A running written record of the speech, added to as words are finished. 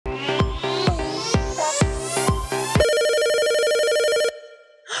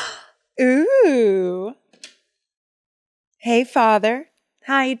Hey, Father.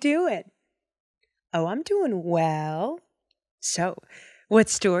 How you doing? Oh, I'm doing well. So, what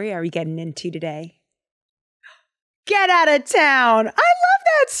story are we getting into today? Get out of town. I love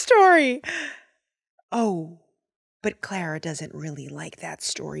that story. Oh, but Clara doesn't really like that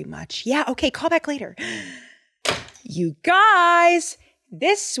story much. Yeah, okay, call back later. You guys,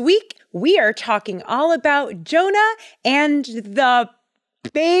 this week we are talking all about Jonah and the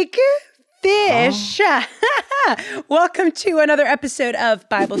big fish. Oh. Welcome to another episode of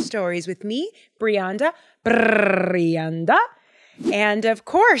Bible Stories with me, Brianda. And of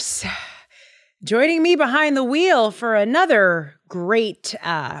course, joining me behind the wheel for another great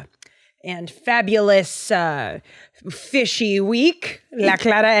and fabulous fishy week,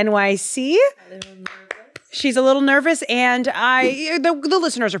 La-Clara NYC. She's a little nervous, and the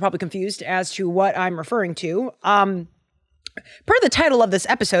listeners are probably confused as to what I'm referring to. Per the title of this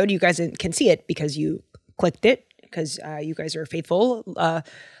episode, you guys can see it because you clicked it, because you guys are faithful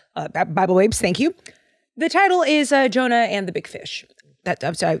Bible babes. Thank you. The title is Jonah and the Big Fish.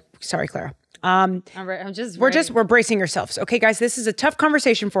 I'm sorry, Clara. We're bracing yourselves. Okay, guys, this is a tough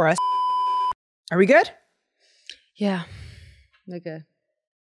conversation for us. Are we good? Yeah, we're good.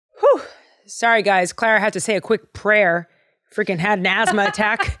 Whew. Sorry, guys. Clara had to say a quick prayer. Freaking had an asthma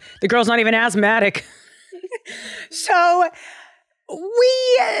attack. The girl's not even asthmatic. So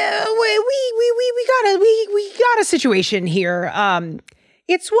we got a situation here.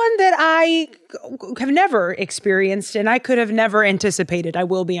 It's one that I have never experienced, and I could have never anticipated. I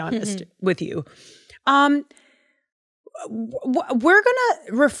will be honest with you. We're gonna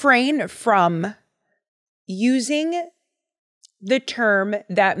refrain from using the term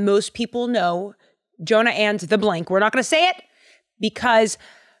that most people know, Jonah and the blank. We're not going to say it because,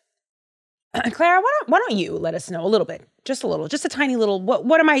 Clara, why don't you let us know a little bit, just a tiny little.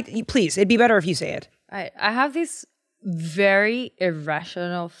 What am I? Please, it'd be better if you say it. I have this very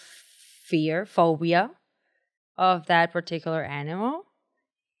irrational phobia of that particular animal.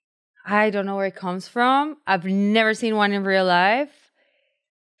 I don't know where it comes from. I've never seen one in real life.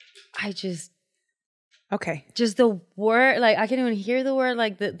 Okay. Just the word, like, I can't even hear the word,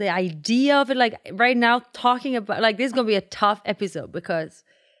 like, the idea of it, like, right now, talking about, like, this is going to be a tough episode because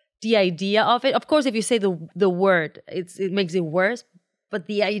the idea of it, of course, if you say the word, it makes it worse, but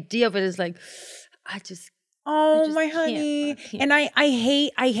the idea of it is like, my honey. And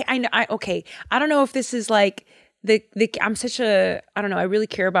okay, I don't know if this is, like, I'm such a, I don't know, I really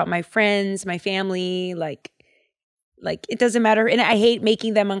care about my friends, my family, like, it doesn't matter, and I hate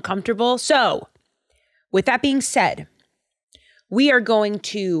making them uncomfortable, so... With that being said, we are going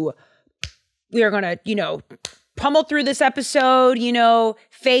to, pummel through this episode,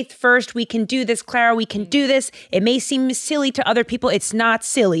 faith first. We can do this, Clara. We can do this. It may seem silly to other people. It's not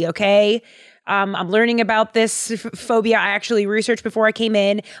silly, okay? I'm learning about this phobia. I actually researched before I came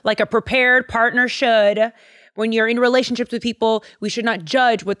in, like a prepared partner should. When you're in relationships with people, we should not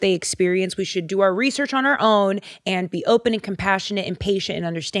judge what they experience. We should do our research on our own and be open and compassionate and patient and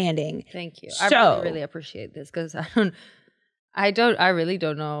understanding. Thank you. I really appreciate this because I really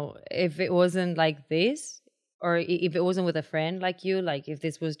don't know if it wasn't like this or if it wasn't with a friend like you, like if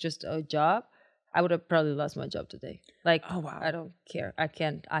this was just a job, I would have probably lost my job today. Like, oh wow, I don't care. I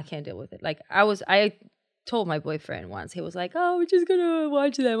can't deal with it. Like I told my boyfriend once, he was like, "Oh, we're just gonna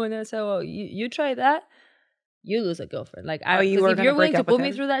watch that one." I said, "Well, you try that. You lose a girlfriend." Like, if you're willing to put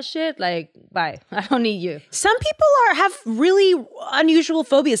me through that shit, like, bye. I don't need you. Some people have really unusual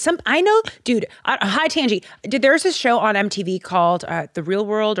phobias. I know, dude. Hi, Tangie. There's this show on MTV called The Real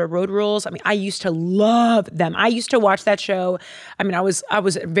World or Road Rules. I mean, I used to love them. I used to watch that show. I mean, I was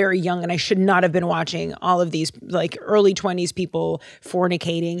very young, and I should not have been watching all of these like early 20s people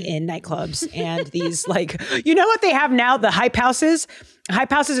fornicating in nightclubs and these like, you know what they have now? The hype houses.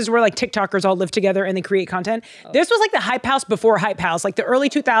 Hype houses is where like TikTokers all live together and they create content. Oh. This was like the hype house before hype house, like the early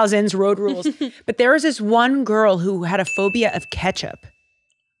 2000s Road Rules. But there was this one girl who had a phobia of ketchup.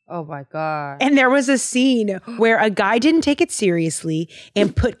 Oh my God. And there was a scene where a guy didn't take it seriously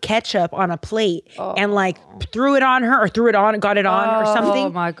and put ketchup on a plate and like threw it on her or got it on or something.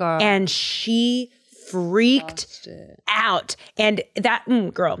 Oh my God. And she freaked out. And that,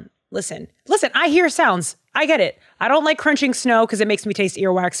 girl, listen, I hear sounds. I get it. I don't like crunching snow because it makes me taste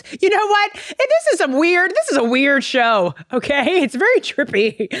earwax. You know what? This is a weird show. Okay, it's very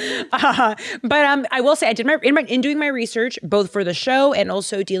trippy. But I will say I did in doing my research, both for the show and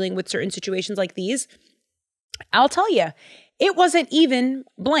also dealing with certain situations like these. I'll tell you, it wasn't even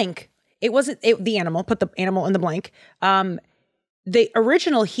blank. It wasn't the animal. Put the animal in the blank. The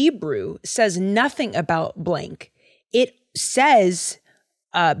original Hebrew says nothing about blank. It says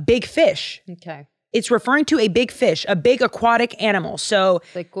big fish. Okay. It's referring to a big fish, a big aquatic animal. So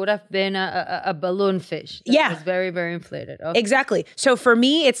it could have been a balloon fish. That was very, very inflated. Okay. Exactly. So for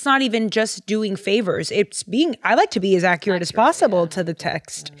me, it's not even just doing favors. I like to be as accurate as possible to the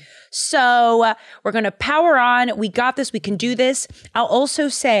text. Yeah. So we're going to power on. We got this. We can do this. I'll also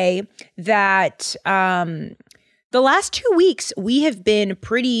say that the last 2 weeks, we have been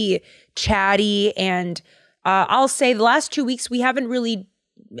pretty chatty. And I'll say the last 2 weeks, we haven't really...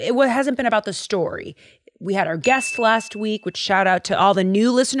 It hasn't been about the story. We had our guest last week, which shout out to all the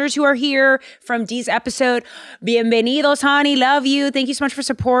new listeners who are here from Dee's episode. Bienvenidos, honey. Love you. Thank you so much for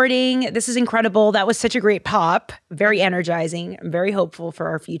supporting. This is incredible. That was such a great pop. Very energizing. I'm very hopeful for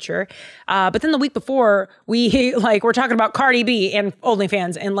our future. But then the week before, we're talking about Cardi B and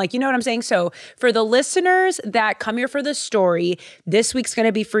OnlyFans and you know what I'm saying? So for the listeners that come here for the story, this week's going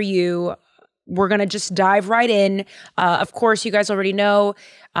to be for you. We're going to just dive right in. Of course, you guys already know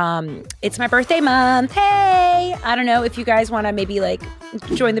it's my birthday month. Hey, I don't know if you guys want to maybe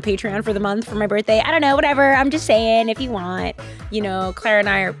join the Patreon for the month for my birthday. I don't know, whatever. I'm just saying if you want. You know, Clara and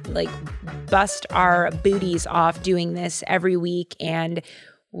I are bust our booties off doing this every week. And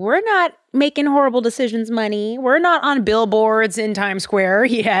we're not making horrible decisions money. We're not on billboards in Times Square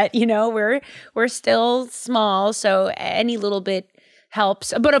yet. You know, we're still small. So any little bit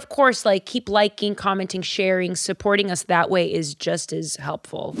helps. But of course, keep liking, commenting, sharing, supporting us that way is just as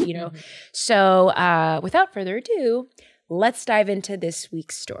helpful, you know? So without further ado, let's dive into this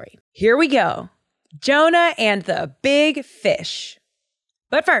week's story. Here we go. Jonah and the big fish.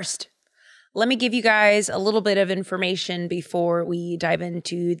 But first, let me give you guys a little bit of information before we dive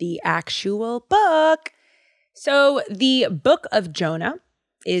into the actual book. So the book of Jonah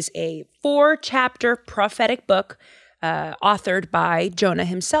is a 4-chapter prophetic book authored by Jonah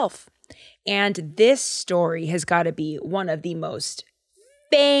himself. And this story has got to be one of the most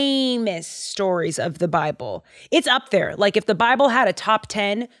famous stories of the Bible. It's up there. If the Bible had a top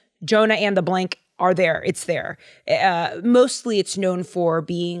 10, Jonah and the blank are there. It's there. Mostly it's known for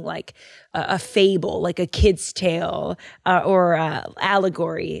being a fable, a kid's tale, or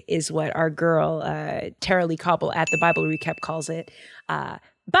allegory is what our girl, Tara Lee Cobble at the Bible Recap calls it.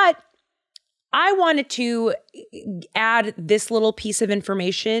 But I wanted to add this little piece of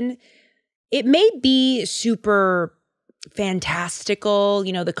information. It may be super fantastical,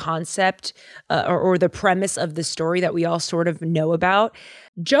 you know, the concept or the premise of the story that we all sort of know about.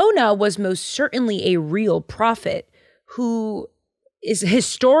 Jonah was most certainly a real prophet who is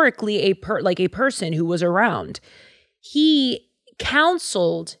historically a person who was around. He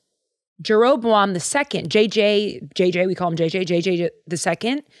counseled Jeroboam II, JJ, we call him JJ the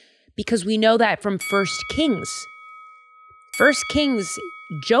second, because we know that from 1 Kings. 1 Kings,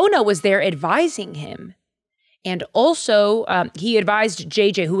 Jonah was there advising him. And also, he advised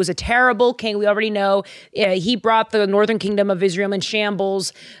JJ, who was a terrible king. We already know he brought the northern kingdom of Israel in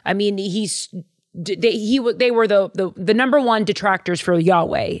shambles. I mean, they were the number one detractors for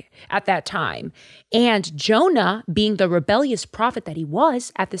Yahweh at that time. And Jonah, being the rebellious prophet that he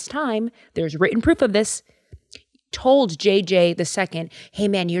was at this time, there's written proof of this, told JJ the second, hey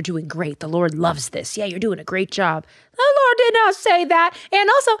man, you're doing great. The Lord loves this. Yeah, you're doing a great job. The Lord did not say that. And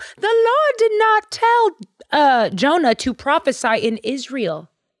also, the Lord did not tell Jonah to prophesy in Israel.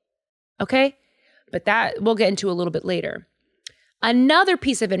 Okay? But that we'll get into a little bit later. Another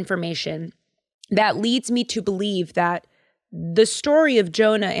piece of information that leads me to believe that the story of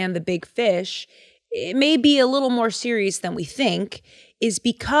Jonah and the big fish, it may be a little more serious than we think, is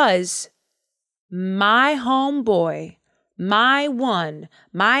because my homeboy, my one,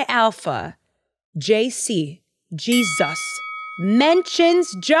 my alpha, JC, Jesus,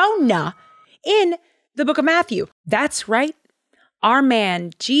 mentions Jonah in the book of Mathew. That's right. Our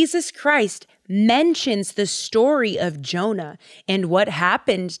man, Jesus Christ, mentions the story of Jonah and what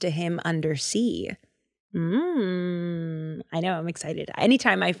happened to him under sea. I know, I'm excited.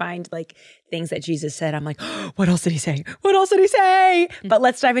 Anytime I find things that Jesus said, I'm like, oh, what else did he say? What else did he say? But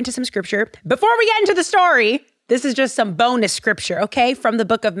let's dive into some scripture. Before we get into the story, this is just some bonus scripture, okay, from the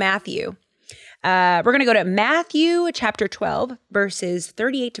book of Mathew. We're going to go to Mathew chapter 12, verses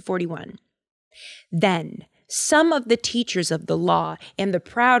 38 to 41. Then some of the teachers of the law and the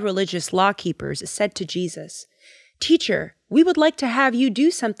proud religious law keepers said to Jesus, "Teacher, we would like to have you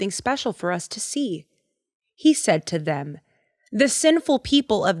do something special for us to see." He said to them, "The sinful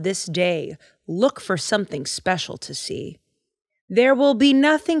people of this day look for something special to see. There will be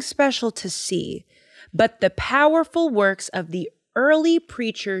nothing special to see, but the powerful works of the early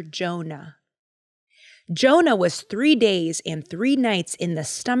preacher Jonah. Jonah was 3 days and 3 nights in the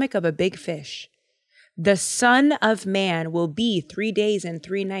stomach of a big fish. The Son of Man will be 3 days and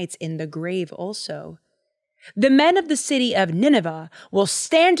 3 nights in the grave also. The men of the city of Nineveh will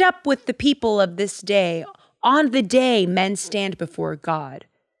stand up with the people of this day on the day men stand before God.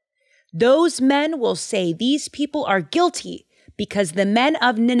 Those men will say these people are guilty because the men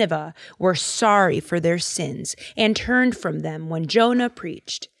of Nineveh were sorry for their sins and turned from them when Jonah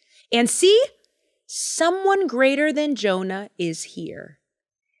preached. And see, someone greater than Jonah is here.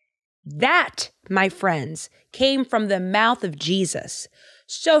 That, my friends, came from the mouth of Jesus.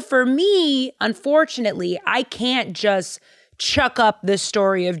 So for me, unfortunately, I can't just chuck up the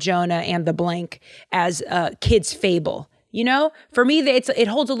story of Jonah and the blank as a kid's fable. You know, for me, it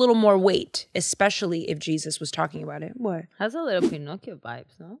holds a little more weight, especially if Jesus was talking about it. What? Has a little Pinocchio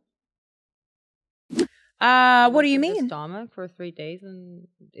vibes, no? What do you mean? Stomach for 3 days, and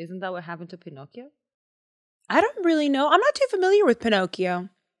isn't that what happened to Pinocchio? I don't really know. I'm not too familiar with Pinocchio.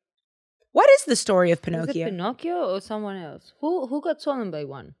 What is the story of Pinocchio? Is it Pinocchio or someone else? Who got swallowed by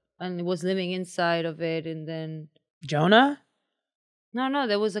one and was living inside of it, and then Jonah? No,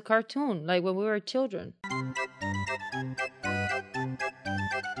 there was a cartoon like when we were children.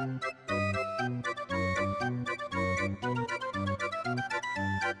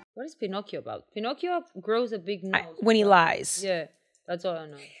 What is Pinocchio about? Pinocchio grows a big nose. When he lies. Yeah, that's all I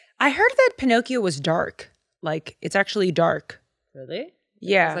know. I heard that Pinocchio was dark. Like, it's actually dark. Really?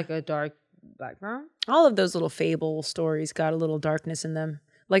 Yeah. It's like a dark background? All of those little fable stories got a little darkness in them.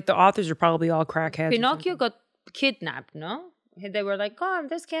 Like, the authors are probably all crackheads. Pinocchio got kidnapped, no? They were like, "Come,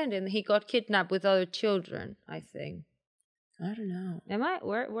 this candy," and he got kidnapped with other children, I think. I don't know. Am I?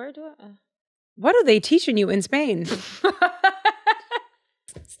 Where do I? What are they teaching you in Spain?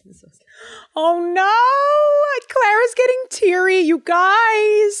 Oh no! Clara's getting teary, you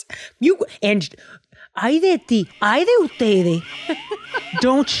guys. Ay de ti, ay de ustedes.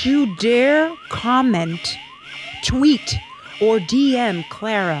 Don't you dare comment, tweet, or DM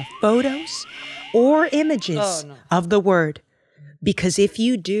Clara photos or images of the word. Because if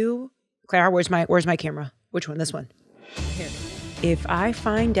you do, Clara, where's my camera? Which one? This one. Here. If I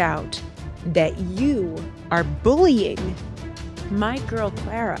find out that you are bullying my girl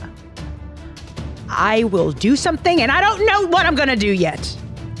Clara, I will do something, and I don't know what I'm gonna do yet.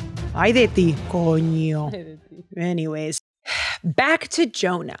 Ay de ti, coño. Anyways, back to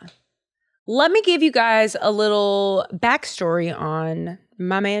Jonah. Let me give you guys a little backstory on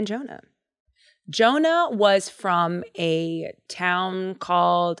my man Jonah. Jonah was from a town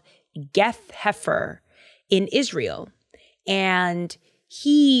called Geth-Hefer in Israel, and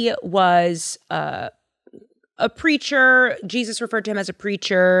he was a preacher. Jesus referred to him as a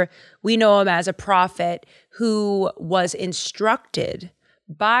preacher. We know him as a prophet who was instructed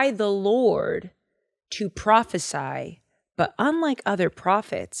by the Lord to prophesy, but unlike other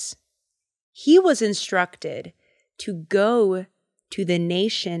prophets, he was instructed to go to the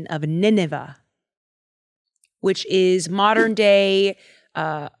nation of Nineveh, which is modern day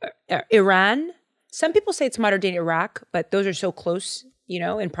Iran. Some people say it's modern day Iraq, but those are so close, you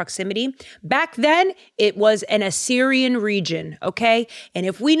know, in proximity. Back then, it was an Assyrian region, okay? And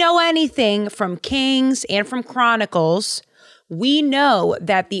if we know anything from Kings and from Chronicles, we know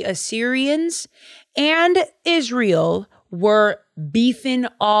that the Assyrians and Israel were beefing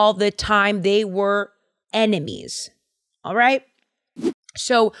all the time. They were enemies, all right?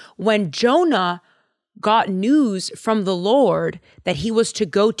 So when Jonah got news from the Lord that he was to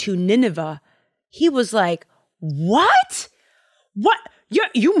go to Nineveh, he was like, what? What?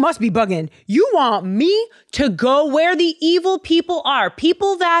 You must be bugging. You want me to go where the evil people are,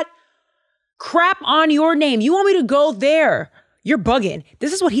 people that crap on your name. You want me to go there? You're bugging.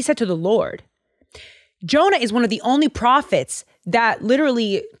 This is what he said to the Lord. Jonah is one of the only prophets that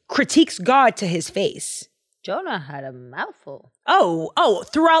literally critiques God to his face. Jonah had a mouthful. Oh,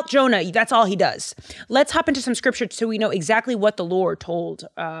 throughout Jonah, that's all he does. Let's hop into some scripture so we know exactly what the Lord told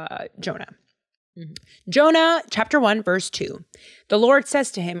Jonah. Mm-hmm. Jonah, chapter 1, verse 2. The Lord says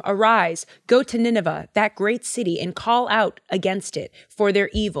to him, "Arise, go to Nineveh, that great city, and call out against it, for their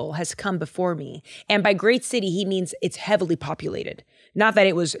evil has come before me." And by great city, he means it's heavily populated. Not that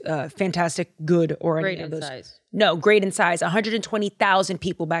it was fantastic, good, or great any of those. Great in size. No, great in size. 120,000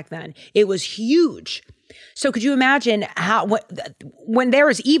 people back then. It was huge. So could you imagine how when there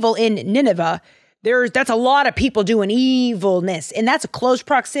is evil in Nineveh, that's a lot of people doing evilness, and that's a close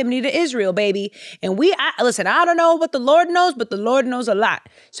proximity to Israel, baby. And listen, I don't know what the Lord knows, but the Lord knows a lot.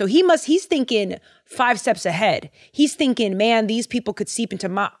 So he's thinking 5 steps ahead. He's thinking, man, these people could seep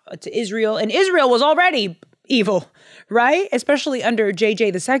into Israel, and Israel was already evil, right? Especially under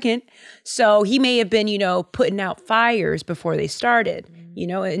JJ II. So he may have been, putting out fires before they started,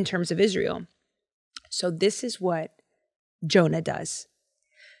 in terms of Israel. So this is what Jonah does.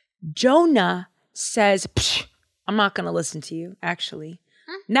 Jonah says, I'm not going to listen to you, actually.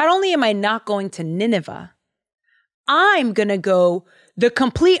 Not only am I not going to Nineveh, I'm going to go the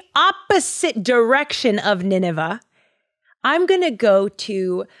complete opposite direction of Nineveh. I'm going to go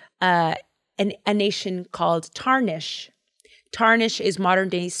to a nation called Tarnish. Tarnish is modern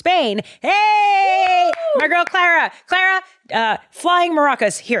day Spain. Hey, my girl Clara, flying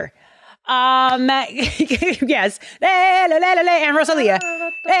maracas here. Yes, and Rosalia,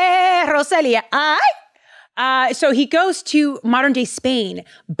 Rosalia. So he goes to modern day Spain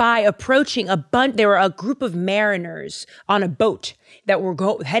by approaching there were a group of mariners on a boat that were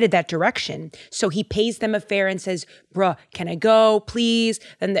headed that direction. So he pays them a fare and says, bruh, can I go, please?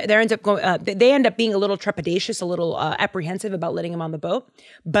 And they end up being a little trepidatious, a little apprehensive about letting him on the boat.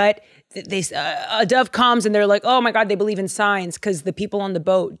 But a dove comes and they're like, oh my God, they believe in signs, because the people on the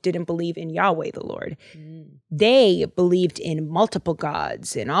boat didn't believe in Yahweh, the Lord. They believed in multiple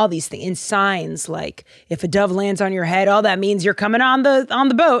gods and all these things, in signs, like if a dove lands on your head, all that means you're coming on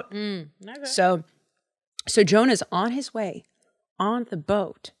the boat. Okay. So Jonah's on his way on the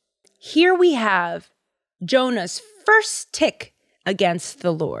boat. Here we have Jonah's first tick against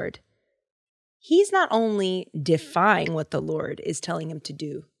the Lord. He's not only defying what the Lord is telling him to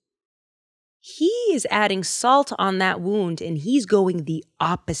do, he is adding salt on that wound, and he's going the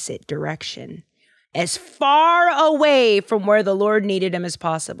opposite direction, as far away from where the Lord needed him as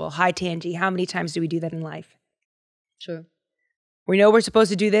possible. Hi, Tangie. How many times do we do that in life? Sure. We know we're supposed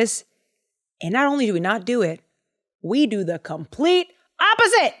to do this, and not only do we not do it, we do the complete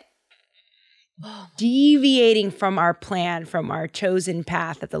opposite. Deviating from our plan, from our chosen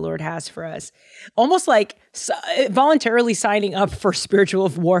path that the Lord has for us. Almost like voluntarily signing up for spiritual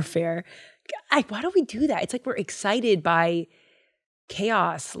warfare. Why do we do that? It's like we're excited by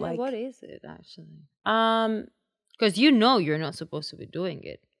chaos. Yeah, like, what is it actually? Because you're not supposed to be doing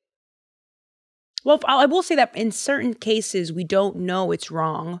it. Well, I will say that in certain cases, we don't know it's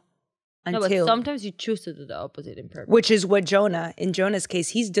wrong. Until, no, but sometimes you choose to do the opposite in purpose. Which is what in Jonah's case,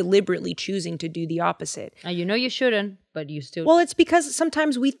 he's deliberately choosing to do the opposite. And you shouldn't, but you still. Well, it's because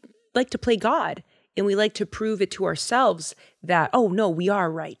sometimes we like to play God, and we like to prove it to ourselves that, oh no, we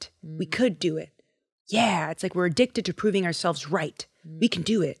are right. We could do it. Yeah, it's like we're addicted to proving ourselves right. We can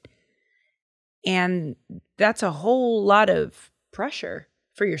do it. And that's a whole lot of pressure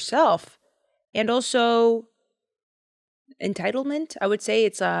for yourself. And also entitlement. I would say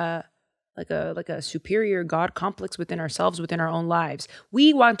it's like a superior God complex within ourselves, within our own lives.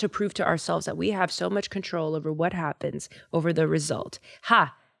 We want to prove to ourselves that we have so much control over what happens, over the result.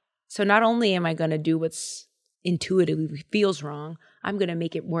 So not only am I going to do what's intuitively feels wrong, I'm going to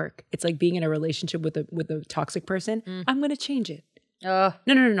make it work. It's like being in a relationship with a toxic person. I'm going to change it. No.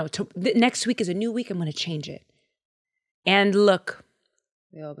 Next week is a new week. I'm going to change it. And look.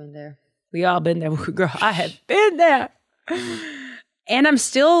 We all been there. Girl, I have been there. And I'm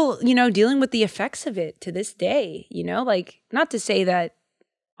still, dealing with the effects of it to this day, like not to say that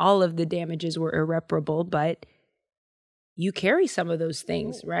all of the damages were irreparable, but you carry some of those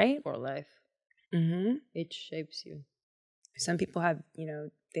things, right? For life. Mm-hmm. It shapes you. Some people have,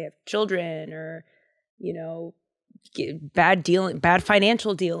 they have children or, bad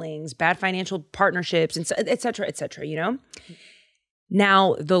financial dealings, bad financial partnerships, and et cetera,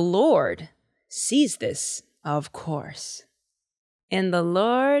 Now, the Lord sees this, of course. And the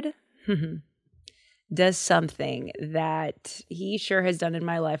Lord does something that he sure has done in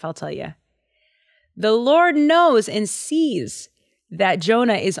my life, I'll tell you. The Lord knows and sees that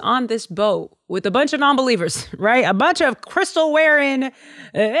Jonah is on this boat with a bunch of non-believers, right? A bunch of crystal-wearing,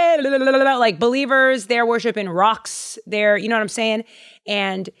 like believers. They're worshiping rocks. They're, you know what I'm saying?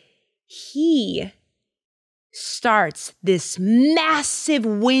 And he starts this massive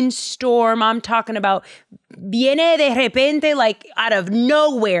windstorm. I'm talking about viene de repente, like out of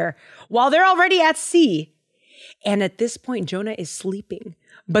nowhere, while they're already at sea. And at this point, Jonah is sleeping.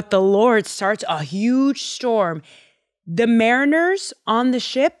 But the Lord starts a huge storm. The mariners on the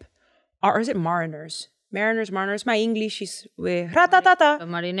ship or is it mariners? Mariners. My English is ratatata. Los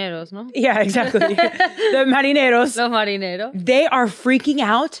marineros, no? Yeah, exactly. The marineros. Los marineros. They are freaking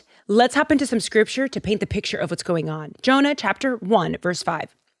out. Let's hop into some scripture to paint the picture of what's going on. Jonah chapter 1, verse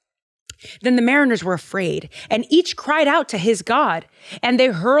 5. Then the mariners were afraid, and each cried out to his God, and they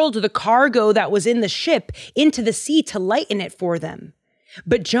hurled the cargo that was in the ship into the sea to lighten it for them.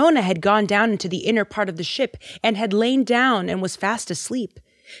 But Jonah had gone down into the inner part of the ship and had lain down and was fast asleep.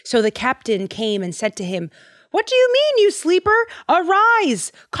 So the captain came and said to him, "What do you mean, you sleeper?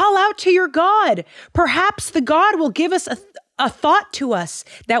 Arise, call out to your God. Perhaps the God will give us a thought to us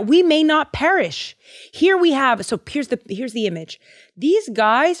that we may not perish. Here we have, so here's the image. These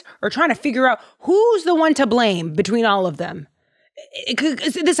guys are trying to figure out who's the one to blame between all of them.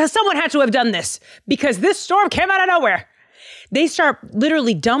 Someone had to have done this because this storm came out of nowhere. They start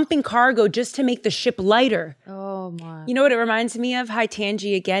literally dumping cargo just to make the ship lighter. Oh my. You know what it reminds me of? Hi,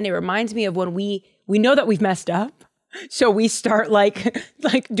 Tangie again. It reminds me of when we know that we've messed up. So we start like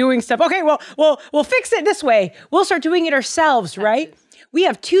doing stuff. Okay, well, we'll fix it this way. We'll start doing it ourselves, right? We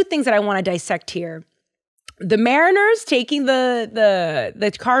have two things that I want to dissect here. The mariners taking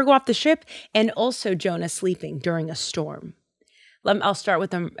the cargo off the ship, and also Jonah sleeping during a storm. I'll start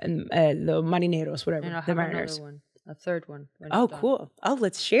with the marineros, whatever, and I'll the have mariners. Another one, a third one. Oh, cool. Oh,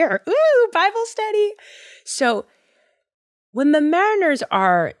 let's share. Ooh, Bible study. So when the mariners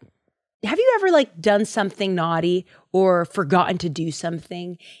are, have you ever like done something naughty or forgotten to do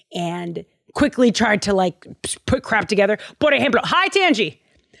something and quickly tried to like put crap together? Por ejemplo, hi, Tangie.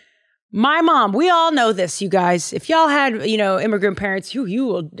 My mom, we all know this, you guys. If y'all had, immigrant parents, you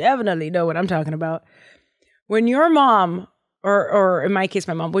will definitely know what I'm talking about. When your mom, or in my case,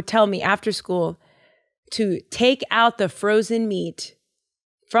 my mom, would tell me after school to take out the frozen meat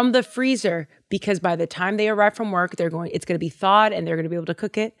from the freezer because by the time they arrive from work, it's going to be thawed and they're going to be able to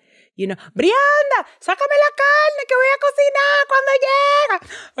cook it. Brianda, sácame la carne que voy a cocinar cuando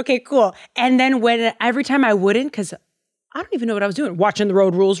llega. Okay, cool. And then every time I wouldn't, because I don't even know what I was doing. Watching The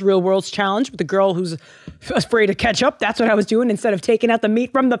Road Rules Real World's Challenge with the girl who's afraid to catch up. That's what I was doing instead of taking out the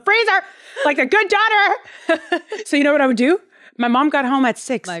meat from the freezer like a good daughter. So you know what I would do? My mom got home at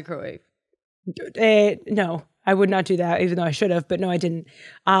 6. Microwave. No, I would not do that, even though I should have, but no, I didn't.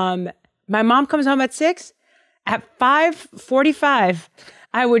 My mom comes home at 6. At 5:45,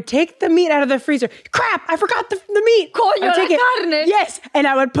 I would take the meat out of the freezer. Crap, I forgot the meat. Coño, la carne. Yes, and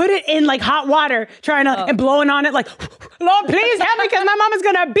I would put it in like hot water, and blowing on it like, Lord, please help me because my mama's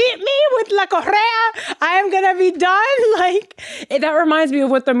going to beat me with la correa. I am going to be done. That reminds me of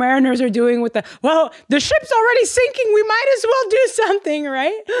what the mariners are doing with the ship's already sinking. We might as well do something,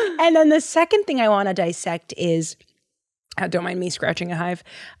 right? And then the second thing I want to dissect is, don't mind me scratching a hive.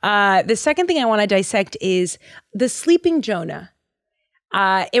 The second thing I want to dissect is the sleeping Jonah.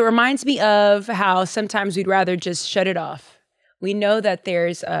 It reminds me of how sometimes we'd rather just shut it off. We know that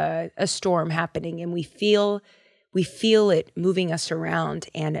there's a storm happening and we feel it moving us around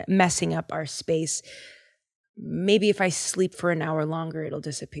and messing up our space. Maybe if I sleep for an hour longer, it'll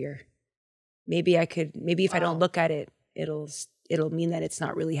disappear. Maybe if I don't look at it, it'll mean that it's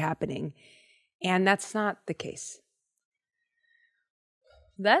not really happening. And that's not the case.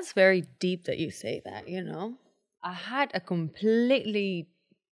 That's very deep that you say that, I had a completely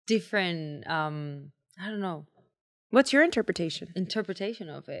different, I don't know. What's your interpretation? Interpretation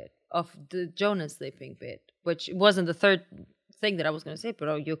of it, of the Jonah sleeping bit, which wasn't the third thing that I was going to say,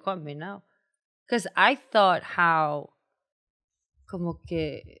 but you caught me now. Because I thought how, como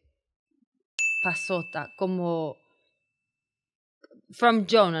que pasota, como from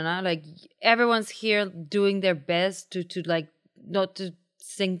Jonah, ¿no? Like everyone's here doing their best to like not to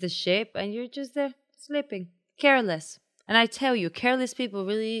sink the ship, and you're just there sleeping, careless. And I tell you, careless people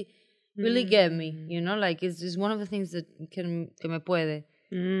really get me. Like it's one of the things that que me puede.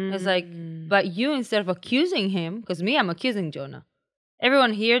 It's like, but you, instead of accusing him, because I'm accusing Jonah.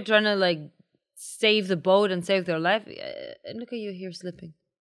 Everyone here trying to like save the boat and save their life. And look at you here sleeping.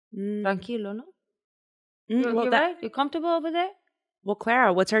 Tranquilo, no? You're right? You're comfortable over there? Well,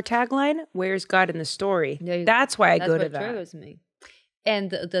 Clara, what's our tagline? Where's God in the story? That's why I go to that. That's what triggers me.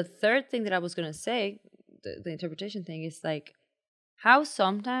 And the third thing that I was going to say, the interpretation thing, is like how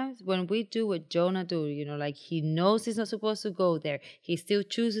sometimes when we do what Jonah do, like he knows he's not supposed to go there, he still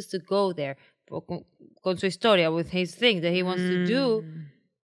chooses to go there con su historia, with his thing that he wants to do,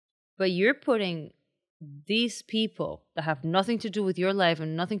 but you're putting these people that have nothing to do with your life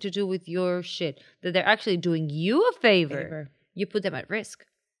and nothing to do with your shit, that they're actually doing you a favor. You put them at risk.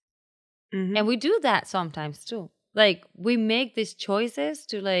 And we do that sometimes too. Like, we make these choices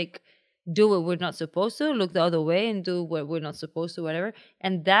to, like, do what we're not supposed to, look the other way and do what we're not supposed to, whatever.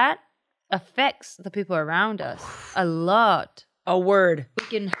 And that affects the people around us a lot. A word. We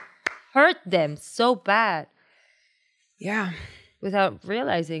can hurt them so bad. Yeah. Without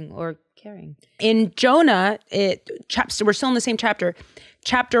realizing or caring. In Jonah, we're still in the same chapter.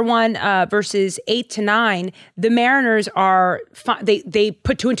 Chapter 1, verses 8 to 9, the mariners are, they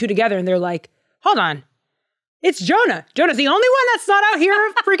put 2 and 2 together and they're like, hold on. It's Jonah. Jonah's the only one that's not out here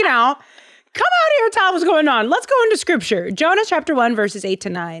freaking out. Come out here and tell us what's going on. Let's go into scripture. Jonah chapter 1, verses 8 to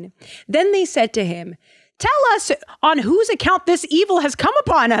 9. Then they said to him, tell us on whose account this evil has come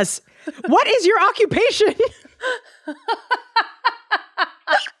upon us. What is your occupation?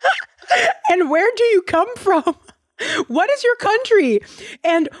 And where do you come from? What is your country?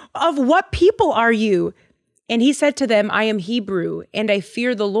 And of what people are you? And he said to them, I am Hebrew, and I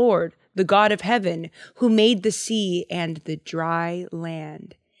fear the Lord, the God of heaven, who made the sea and the dry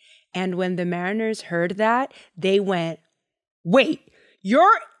land. And when the mariners heard that, they went, wait,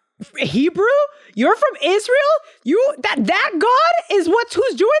 you're Hebrew? You're from Israel? That God is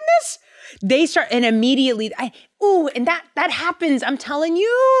who's doing this? They start, and immediately, and that happens. I'm telling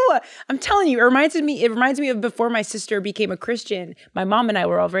you. It reminds me of before my sister became a Christian. My mom and I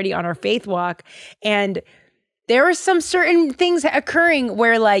were already on our faith walk, and there were some certain things occurring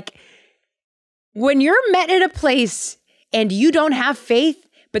where, like, when you're met in a place and you don't have faith,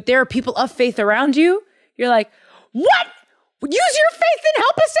 but there are people of faith around you, you're like, what? Use your faith and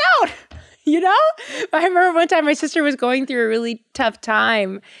help us out. You know? I remember one time my sister was going through a really tough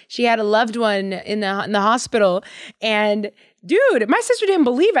time. She had a loved one in the hospital. And dude, my sister didn't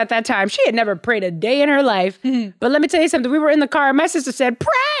believe at that time. She had never prayed a day in her life. But let me tell you something. We were in the car and my sister said,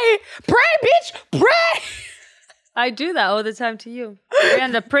 pray, bitch, pray. I do that all the time to you.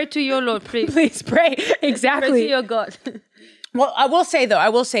 Brianda, pray to your Lord, please. Please pray. Exactly. Pray to your God. Well, I will say,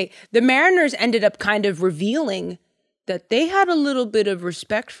 the mariners ended up kind of revealing that they had a little bit of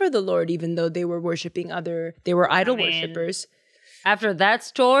respect for the Lord, even though they were they were idol worshippers. After that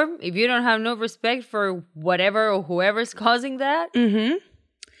storm, if you don't have no respect for whatever or whoever's causing that. Mm-hmm.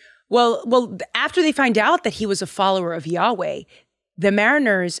 Well, after they find out that he was a follower of Yahweh, the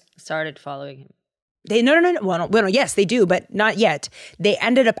mariners started following him. No. Well, yes, they do, but not yet. They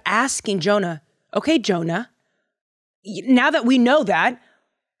ended up asking Jonah, okay, Jonah, now that we know that,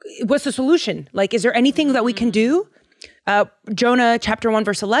 what's the solution? Like, is there anything that we can do? Jonah chapter 1,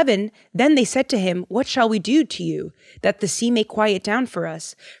 verse 11, then they said to him, what shall we do to you that the sea may quiet down for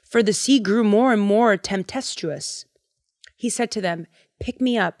us? For the sea grew more and more tempestuous. He said to them, pick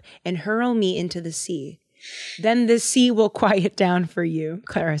me up and hurl me into the sea. Then the sea will quiet down for you.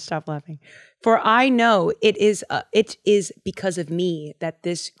 Clara, stop laughing. For I know it is because of me that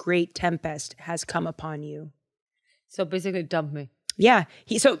this great tempest has come upon you. So basically dump me. Yeah.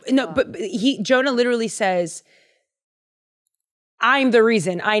 Jonah literally says, I'm the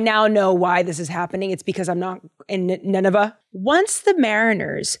reason. I now know why this is happening. It's because I'm not in Nineveh. Once the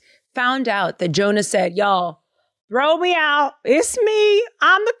mariners found out that Jonah said, y'all, throw me out. It's me.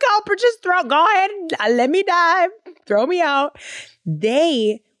 I'm the culprit. Just go ahead. Let me die. Throw me out.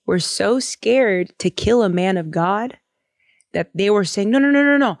 They were so scared to kill a man of God that they were saying,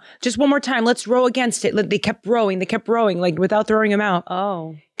 no. Just one more time. Let's row against it. They kept rowing, like without throwing him out.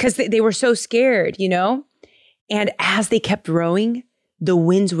 Oh. Because they were so scared, you know? And as they kept rowing, the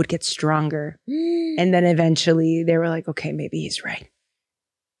winds would get stronger. And then eventually they were like, okay, maybe he's right.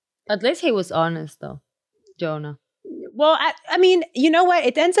 At least he was honest, though, Jonah. Well, I mean, you know what?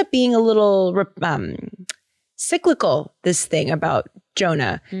 It ends up being a little cyclical, this thing about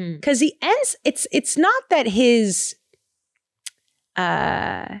Jonah. Because he ends, it's not that his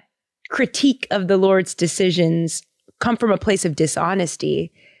critique of the Lord's decisions come from a place of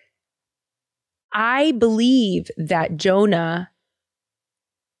dishonesty. I believe that Jonah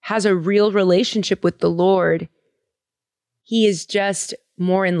has a real relationship with the Lord. He is just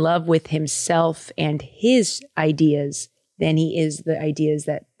more in love with himself and his ideas than he is the ideas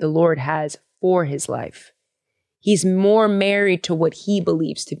that the Lord has for his life. He's more married to what he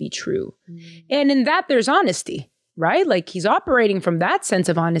believes to be true. And in that, there's honesty, right? Like he's operating from that sense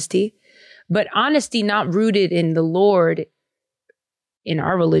of honesty, but honesty not rooted in the Lord, in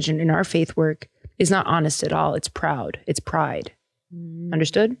our religion, in our faith work, is not honest at all. It's proud. It's pride.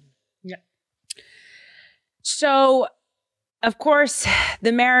 Understood? Yeah. So, of course,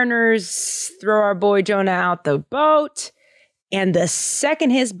 the mariners throw our boy Jonah out the boat. And the second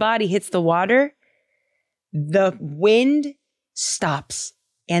his body hits the water, the wind stops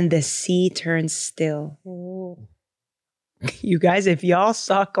and the sea turns still. Oh. You guys, if y'all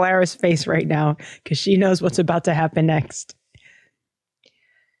saw Clara's face right now, because she knows what's about to happen next.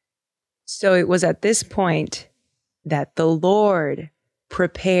 So it was at this point that the Lord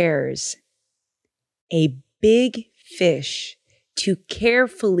prepares a big fish to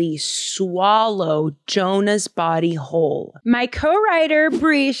carefully swallow Jonah's body whole. My co-writer,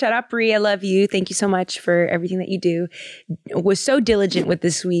 Bree, shout out Bree, I love you. Thank you so much for everything that you do, was so diligent with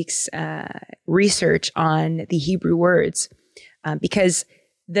this week's research on the Hebrew words because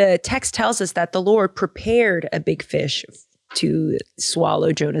the text tells us that the Lord prepared a big fish to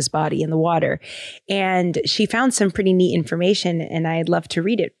swallow Jonah's body in the water. And she found some pretty neat information and I'd love to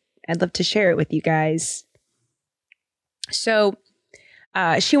read it. I'd love to share it with you guys. So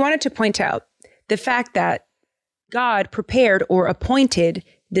she wanted to point out the fact that God prepared or appointed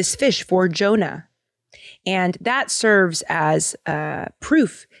this fish for Jonah. And that serves as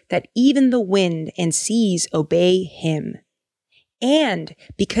proof that even the wind and seas obey him. And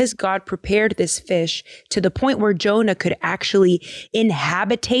because God prepared this fish to the point where Jonah could actually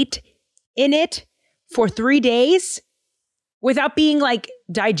inhabitate in it for 3 days without being like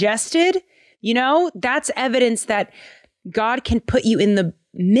digested, that's evidence that God can put you in the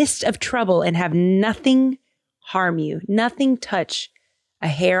midst of trouble and have nothing harm you, nothing touch a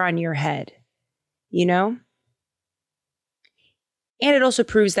hair on your head, And it also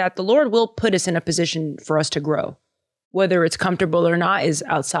proves that the Lord will put us in a position for us to grow. Whether it's comfortable or not is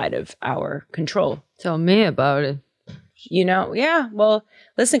outside of our control. Tell me about it. Yeah. Well,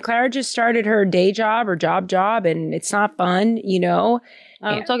 listen, Clara just started her day job or job, and it's not fun,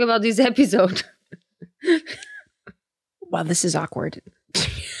 I'm talking about this episode. Well, this is awkward.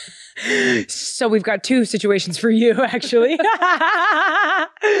 So we've got 2 situations for you, actually.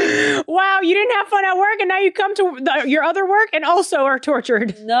 Wow, you didn't have fun at work, and now you come to your other work and also are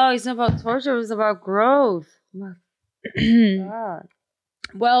tortured. No, it's not about torture. It's about growth. God.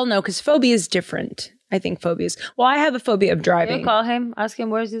 Well, no, because phobia is different. I think phobias. Well, I have a phobia of driving. You call him, ask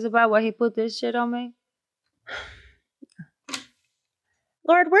him where's this about, why he put this shit on me.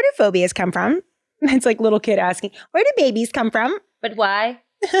 Lord, where do phobias come from? It's like little kid asking, where do babies come from? But why?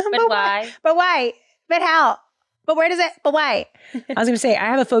 But why? But why? But how? But where does it? But why? I was going to say, I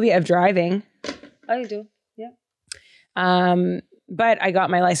have a phobia of driving. Oh, you do? Yeah. But I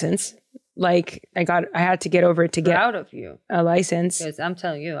got my license. Like I had to get over it to get Proud of you. a license. Because I'm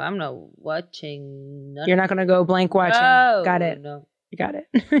telling you, I'm not watching nothing. You're not going to go blank watching. No, Got it. No. You got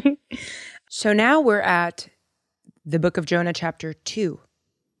it. So now we're at the book of Jonah, chapter 2.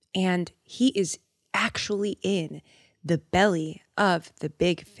 And he is actually in the belly of the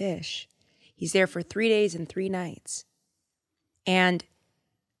big fish. He's there for 3 days and 3 nights. And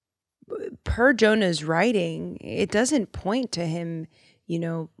per Jonah's writing, it doesn't point to him,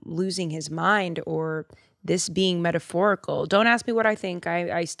 losing his mind or this being metaphorical. Don't ask me what I think.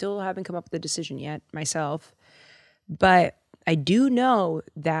 I still haven't come up with a decision yet myself. But I do know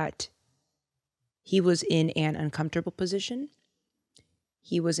that he was in an uncomfortable position.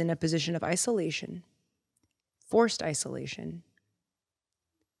 He was in a position of isolation, forced isolation,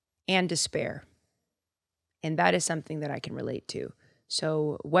 and despair. And that is something that I can relate to.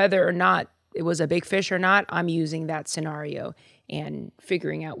 So whether or not it was a big fish or not, I'm using that scenario and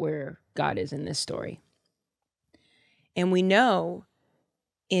figuring out where God is in this story. And we know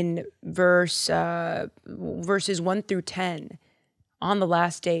in verses 1 through 10, on the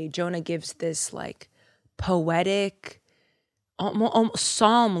last day, Jonah gives this like poetic, almost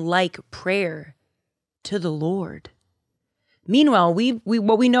psalm-like prayer to the Lord. Meanwhile,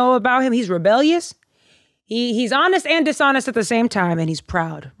 what we know about him, he's rebellious. He's honest and dishonest at the same time, and he's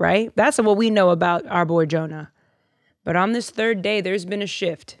proud, right? That's what we know about our boy Jonah. But on this 3rd day, there's been a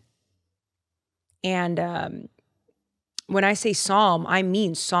shift. And when I say psalm, I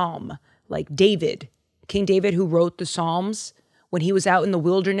mean psalm, like David, King David, who wrote the Psalms when he was out in the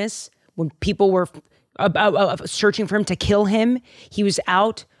wilderness, when people were searching for him to kill him. He was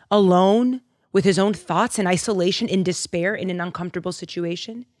out alone with his own thoughts in isolation, in despair, in an uncomfortable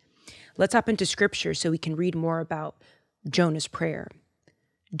situation. Let's hop into scripture so we can read more about Jonah's prayer.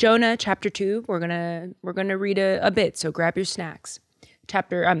 Jonah chapter 2, we're gonna read a bit, so grab your snacks.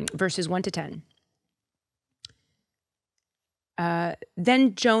 Verses 1 to 10.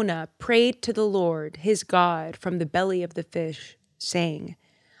 Then Jonah prayed to the Lord, his God, from the belly of the fish, saying,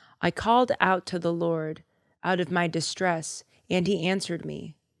 I called out to the Lord out of my distress, and he answered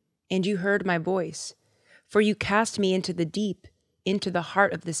me, and you heard my voice. For you cast me into the deep, into the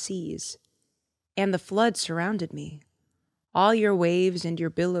heart of the seas, and the flood surrounded me. All your waves and your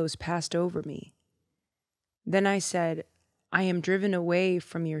billows passed over me. Then I said, I am driven away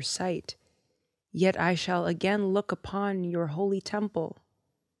from your sight, yet I shall again look upon your holy temple.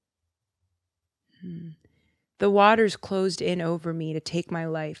 The waters closed in over me to take my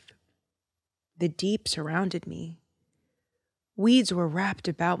life. The deep surrounded me. Weeds were wrapped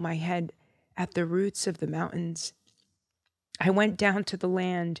about my head at the roots of the mountains. I went down to the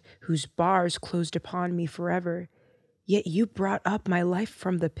land whose bars closed upon me forever, yet you brought up my life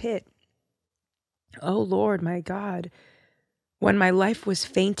from the pit. O Lord, my God, when my life was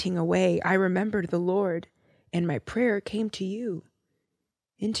fainting away, I remembered the Lord, and my prayer came to you,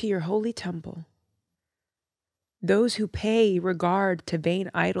 into your holy temple. Those who pay regard to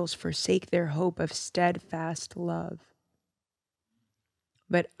vain idols forsake their hope of steadfast love.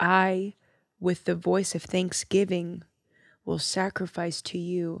 But I, with the voice of thanksgiving, will sacrifice to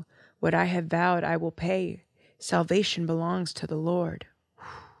you what I have vowed I will pay. Salvation belongs to the Lord.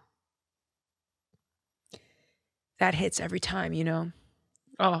 That hits every time, you know?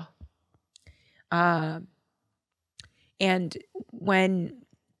 Oh. And when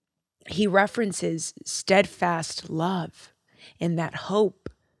he references steadfast love and that hope,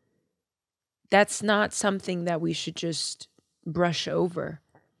 that's not something that we should just brush over.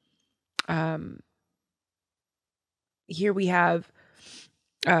 Here we have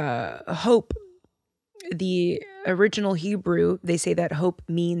hope. The original Hebrew, they say that hope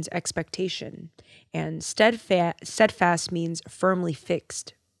means expectation, and steadfast means firmly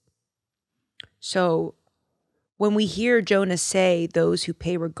fixed. So when we hear Jonah say, those who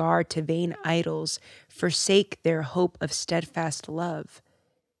pay regard to vain idols forsake their hope of steadfast love,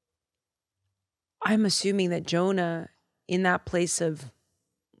 I'm assuming that Jonah, in that place of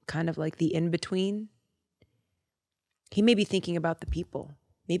kind of like the in-between, he may be thinking about the people.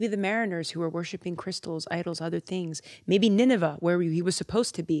 Maybe the mariners who were worshiping crystals, idols, other things. Maybe Nineveh, where he was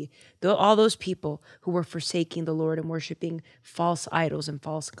supposed to be. All those people who were forsaking the Lord and worshiping false idols and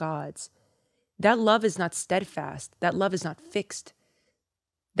false gods. That love is not steadfast. That love is not fixed.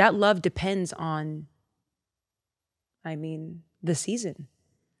 That love depends on, the season.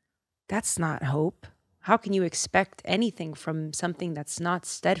 That's not hope. How can you expect anything from something that's not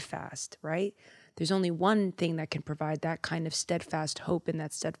steadfast, right? There's only one thing that can provide that kind of steadfast hope and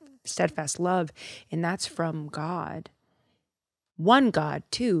that steadfast love, and that's from God. One God,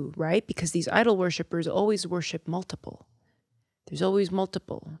 too, right? Because these idol worshipers always worship multiple. There's always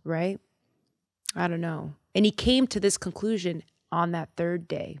multiple, right? I don't know. And he came to this conclusion on that third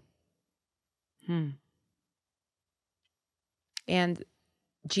day. And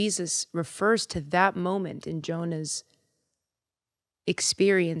Jesus refers to that moment in Jonah's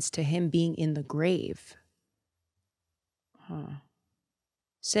experience to him being in the grave.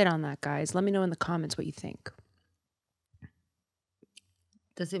 Sit on that, guys. Let me know in the comments what you think.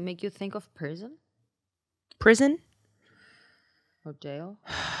 Does it make you think of prison? Prison? Or jail?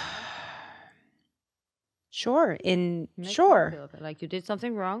 Sure. Sure. Like you did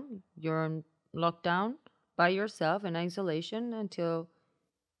something wrong. You're in lockdown by yourself in isolation until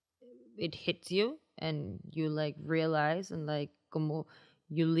it hits you and you like realize and like como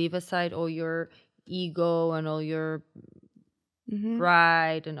you leave aside all your ego and all your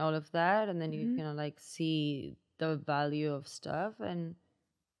pride and all of that, and then you kind of like see the value of stuff and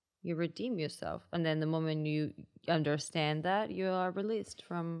you redeem yourself. And then the moment you understand that, you are released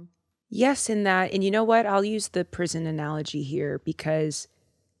from. Yes, in that. And you know what? I'll use the prison analogy here because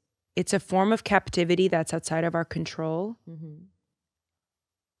it's a form of captivity that's outside of our control.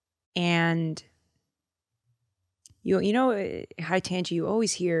 And you know, hi Tangie, you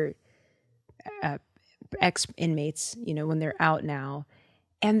always hear ex-inmates, you know, when they're out now,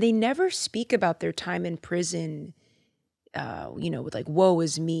 and they never speak about their time in prison, with like, woe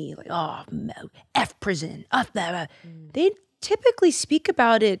is me, like, oh, F prison, They typically speak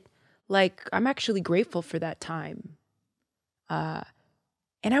about it like, I'm actually grateful for that time. And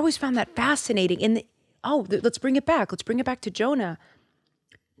I always found that fascinating. And let's bring it back. Let's bring it back to Jonah.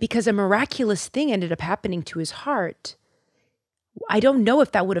 Because a miraculous thing ended up happening to his heart. I don't know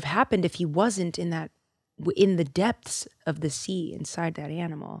if that would have happened if he wasn't in the depths of the sea inside that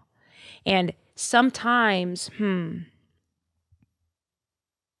animal. And sometimes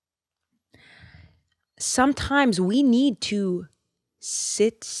we need to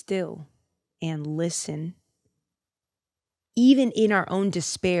sit still and listen, even in our own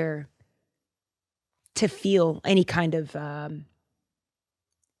despair, to feel any kind of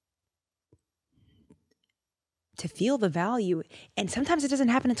to feel the value. And sometimes it doesn't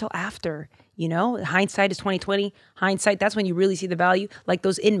happen until after, you know, hindsight is 2020. Hindsight, that's when you really see the value. Like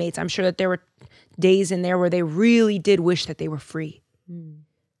those inmates, I'm sure that there were days in there where they really did wish that they were free.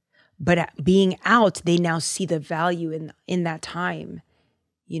 But being out, they now see the value in that time,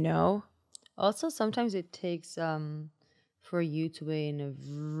 you know? Also, sometimes it takes for you to be in a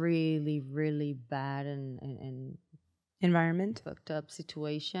really, really bad and environment, fucked up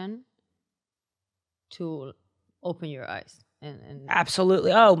situation to open your eyes and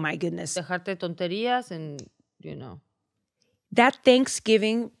absolutely. Oh my goodness. Dejarte tonterías and, you know. That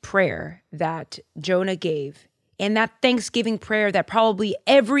Thanksgiving prayer that Jonah gave, and that Thanksgiving prayer that probably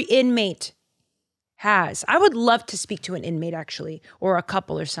every inmate has. I would love to speak to an inmate actually, or a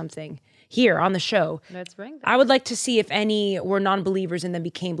couple or something here on the show. Let's bring that. I would like to see if any were non-believers and then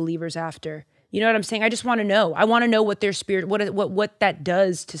became believers after. You know what I'm saying? I just want to know. I want to know what their spirit, what that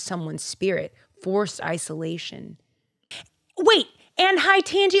does to someone's spirit. Forced isolation. Wait, and high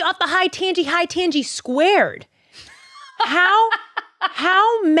Tangie off the high Tangie squared.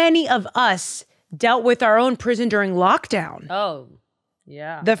 How many of us dealt with our own prison during lockdown. Oh,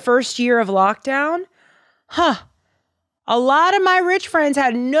 yeah. The first year of lockdown. A lot of my rich friends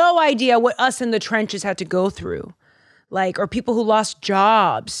had no idea what us in the trenches had to go through. Like, or people who lost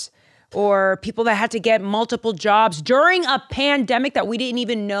jobs, or people that had to get multiple jobs during a pandemic that we didn't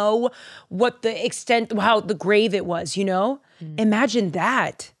even know what the extent, how the grave it was, you know? Imagine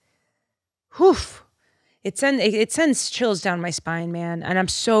that. Whew. It sends chills down my spine, man. And I'm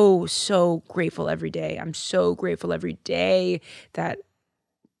so, so grateful every day. I'm so grateful every day that,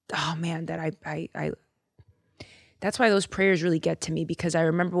 oh man, that I that's why those prayers really get to me, because I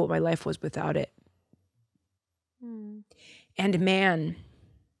remember what my life was without it. And man,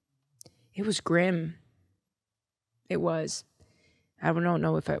 it was grim. It was. I don't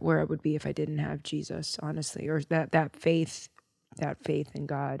know where I would be if I didn't have Jesus, honestly, or that faith in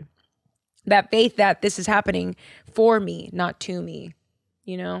God. That faith that this is happening for me, not to me,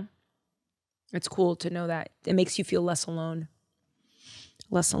 you know? It's cool to know that. It makes you feel less alone.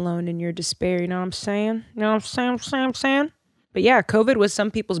 Less alone in your despair, you know what I'm saying? You know what I'm saying? But yeah, COVID was some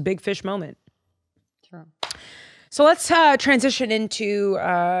people's big fish moment. Sure. So let's transition into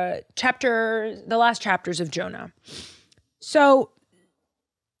the last chapters of Jonah. So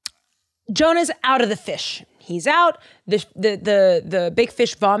Jonah's out of the fish. He's out. The big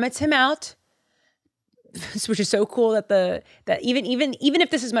fish vomits him out, which is so cool that even if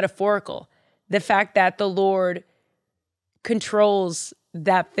this is metaphorical, the fact that the Lord controls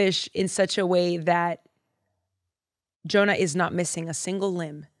that fish in such a way that Jonah is not missing a single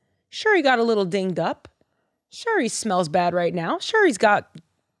limb. Sure, he got a little dinged up. Sure, he smells bad right now. Sure, he's got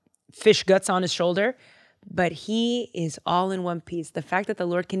fish guts on his shoulder, but he is all in one piece. The fact that the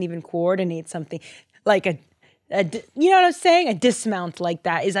Lord can even coordinate something like you know what I'm saying? A dismount like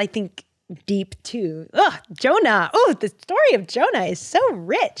that is, I think, deep too. Jonah. Oh, the story of Jonah is so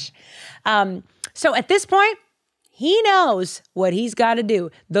rich. So at this point, he knows what he's got to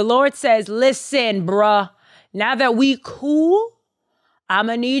do. The Lord says, listen, bruh, now that we cool, I'm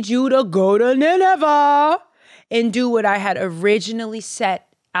going to need you to go to Nineveh and do what I had originally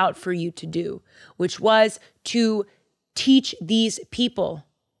set out for you to do, which was to teach these people,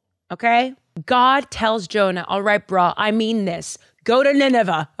 okay? God tells Jonah, all right, bruh, I mean this. Go to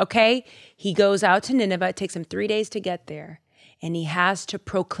Nineveh, okay? He goes out to Nineveh. It takes him 3 days to get there. And he has to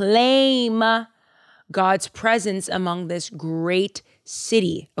proclaim God's presence among this great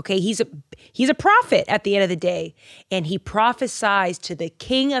city. Okay, he's a prophet at the end of the day, and he prophesies to the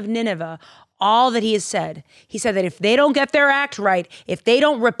king of Nineveh all that he has said. He said that if they don't get their act right, if they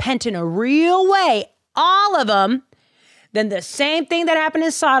don't repent in a real way, all of them, then the same thing that happened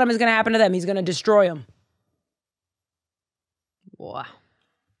in Sodom is going to happen to them. He's going to destroy them. Wow.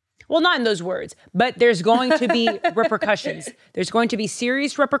 Well, not in those words, but there's going to be repercussions. There's going to be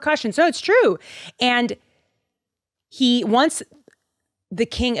serious repercussions. So it's true. And once the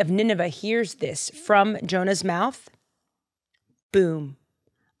king of Nineveh hears this from Jonah's mouth, boom.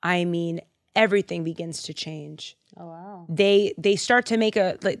 I mean, everything begins to change. Oh, wow. They start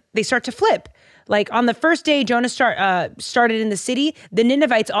to they start to flip. Like on the first day Jonah started in the city, the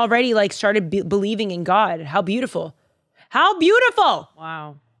Ninevites already started believing in God. How beautiful. How beautiful.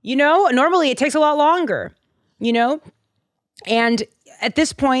 Wow. You know, normally it takes a lot longer, you know? And at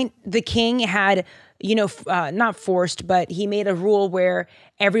this point, the king had, not forced, but he made a rule where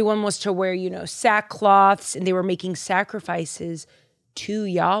everyone was to wear, sackcloths, and they were making sacrifices to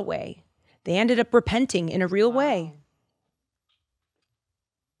Yahweh. They ended up repenting in a real way.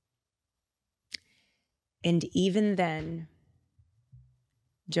 And even then,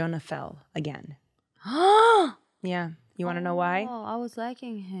 Jonah fell again. Yeah. You want to know why? Oh, I was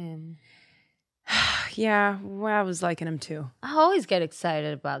liking him. Yeah, well, I was liking him too. I always get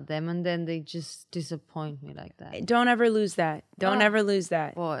excited about them, and then they just disappoint me like that. Don't ever lose that. Don't ever lose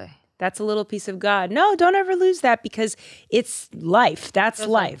that. Boy. That's a little piece of God. No, don't ever lose that, because it's life. That's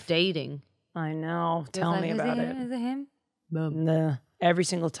life. Like dating. I know. Tell me about it. Is it him? No, every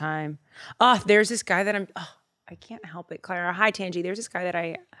single time. There's this guy that I can't help it. Clara, hi, Tangie. There's this guy that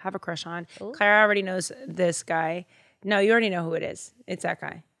I have a crush on. Ooh. Clara already knows this guy. No, you already know who it is. It's that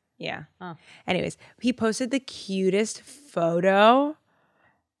guy. Yeah. Oh. Anyways, he posted the cutest photo.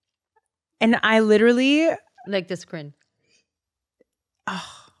 And I literally... Like the screen.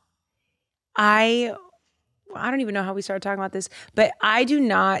 I don't even know how we started talking about this, but I do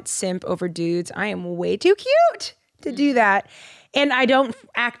not simp over dudes. I am way too cute to do that. And I don't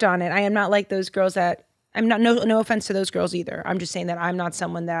act on it. I am not like those girls that... I'm not, no offense to those girls either. I'm just saying that I'm not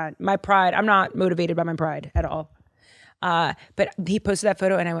someone that... My pride, I'm not motivated by my pride at all. But he posted that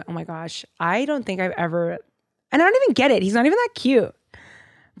photo and I went, oh my gosh, I don't think I've ever, and I don't even get it. He's not even that cute,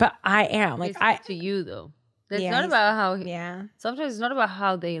 But I am like It's to you though. It's Yeah, not he's- about how. yeah. Sometimes it's not about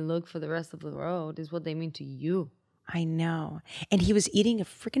how they look for the rest of the world. It's what they mean to you. I know. And he was eating a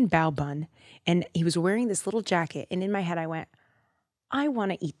freaking bao bun and he was wearing this little jacket. And in my head, I went, I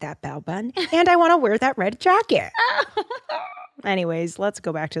want to eat that bao bun and I want to wear that red jacket. Anyways, let's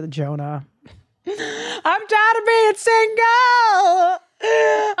go back to the Jonah. I'm tired of being single.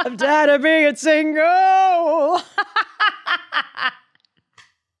 I'm tired of being single.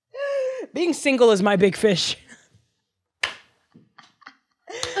 Being single is my big fish.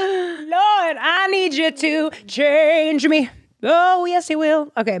 Lord, I need you to change me. Oh, yes, he will.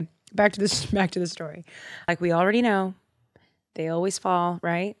 Okay, back to the story. Like we already know, they always fall,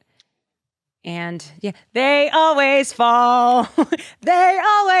 right? And yeah, they always fall. They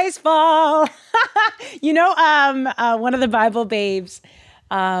always fall. You know, one of the Bible babes,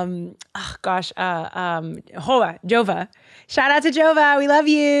 Jova. Shout out to Jova. We love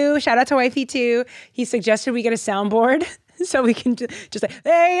you. Shout out to Wifey too. He suggested we get a soundboard. So we can just like,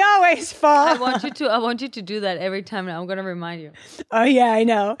 they always fall. I want you to do that every time now. I'm going to remind you. Oh, yeah, I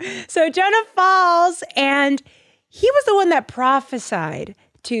know. So Jonah falls, and he was the one that prophesied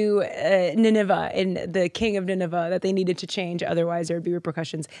to Nineveh and the king of Nineveh that they needed to change. Otherwise, there would be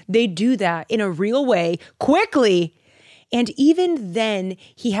repercussions. They do that in a real way, quickly. And even then,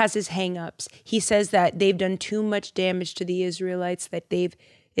 he has his hangups. He says that they've done too much damage to the Israelites, that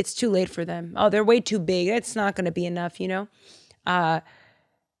it's too late for them. Oh, they're way too big. It's not going to be enough, you know?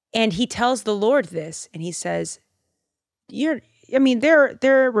 And he tells the Lord this, and he says, they're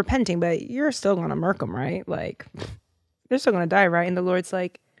repenting, but you're still going to murk them, right? Like, they're still going to die, right? And the Lord's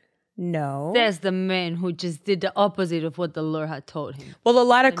like, no. There's the man who just did the opposite of what the Lord had told him. Well, a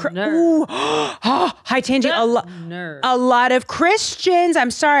lot of... hi, Tangie. A lot of Christians,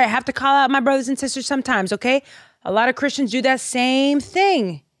 I'm sorry, I have to call out my brothers and sisters sometimes, okay? A lot of Christians do that same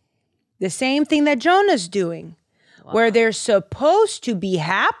thing. The same thing that Jonah's doing. Wow. Where they're supposed to be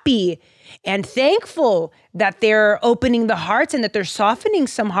happy and thankful that they're opening the hearts and that they're softening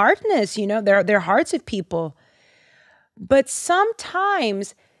some hardness, you know, their hearts of people. But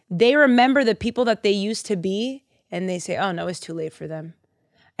sometimes they remember the people that they used to be and they say, oh no, it's too late for them.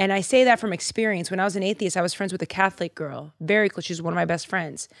 And I say that from experience. When I was an atheist, I was friends with a Catholic girl, very close. She was one of my best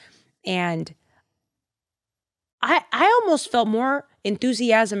friends. And I almost felt more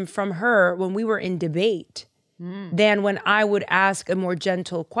enthusiasm from her when we were in debate than when I would ask a more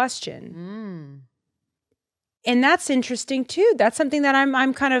gentle question. And that's interesting too. That's something that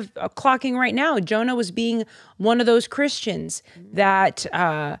I'm kind of clocking right now. Jonah was being one of those Christians that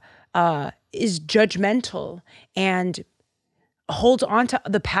is judgmental and holds on to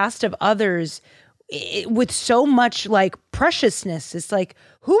the past of others with so much like preciousness. It's like,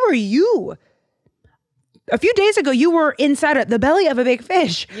 who are you? A few days ago, you were inside the belly of a big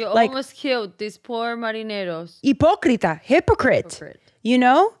fish. You almost killed these poor marineros. Hypocrite. You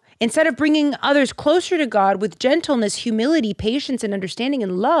know? Instead of bringing others closer to God with gentleness, humility, patience, and understanding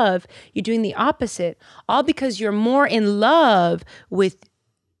and love, you're doing the opposite. All because you're more in love with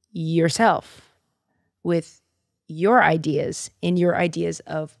yourself, with your ideas and your ideas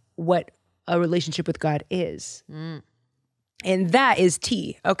of what a relationship with God is. And that is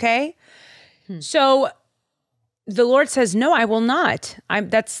tea, okay? So the Lord says, no, I will not.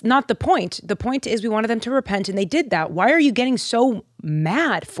 That's not the point. The point is we wanted them to repent, and they did that. Why are you getting so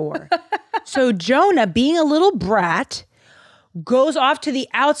mad for? So Jonah, being a little brat, goes off to the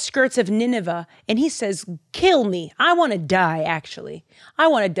outskirts of Nineveh, and he says, kill me. I want to die, actually. I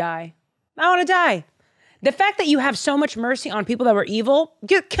want to die. The fact that you have so much mercy on people that were evil,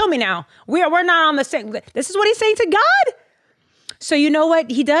 kill me now. We're not on the same. This is what he's saying to God. So you know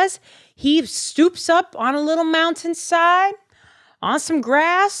what he does? He stoops up on a little mountainside on some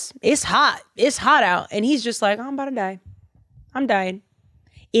grass. It's hot. It's hot out. And he's just like, oh, I'm about to die. I'm dying.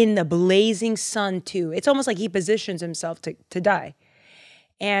 In the blazing sun, too. It's almost like he positions himself to die.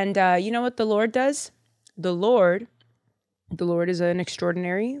 And you know what the Lord does? The Lord is an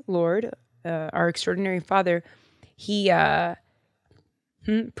extraordinary Lord, our extraordinary Father. He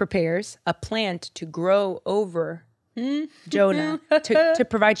prepares a plant to grow over Jonah to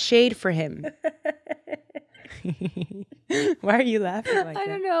provide shade for him. Why are you laughing like that? I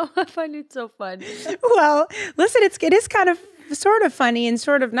don't know. I find it so fun. Well, listen, it is kind of sort of funny and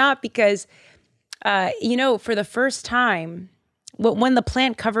sort of not because, for the first time, when the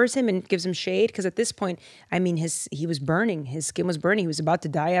plant covers him and gives him shade, because at this point, I mean, he was burning. His skin was burning. He was about to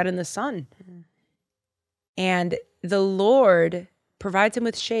die out in the sun. And the Lord provides him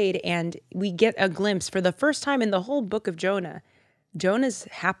with shade, and we get a glimpse for the first time in the whole book of Jonah. Jonah's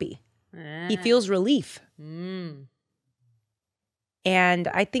happy. He feels relief. And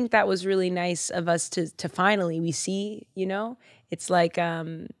I think that was really nice of us to finally, we see, it's like,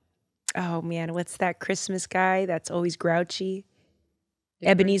 oh man, what's that Christmas guy that's always grouchy?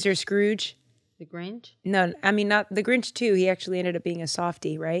 Ebenezer Scrooge. The Grinch? No, I mean, not the Grinch too. He actually ended up being a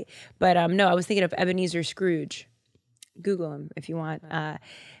softie, right? But no, I was thinking of Ebenezer Scrooge. Google him if you want.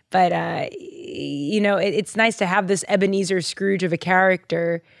 But it's nice to have this Ebenezer Scrooge of a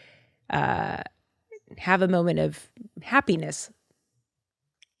character have a moment of happiness.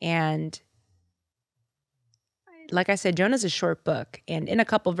 And like I said, Jonah's a short book. And in a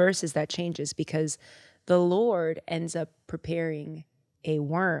couple verses that changes because the Lord ends up preparing a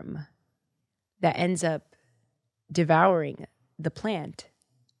worm that ends up devouring the plant.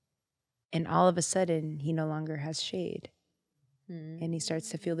 And all of a sudden, he no longer has shade. And he starts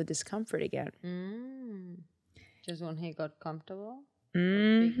to feel the discomfort again. Just when he got comfortable?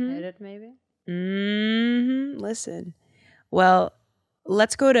 Big-headed, maybe? Listen. Well,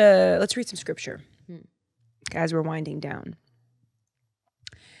 let's read some scripture as we're winding down.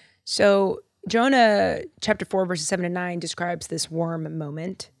 So Jonah chapter 4, verses 7 to 9 describes this worm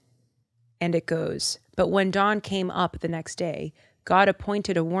moment. And it goes, "But when dawn came up the next day, God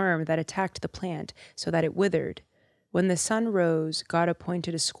appointed a worm that attacked the plant so that it withered. When the sun rose, God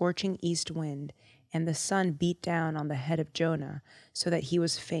appointed a scorching east wind, and the sun beat down on the head of Jonah so that he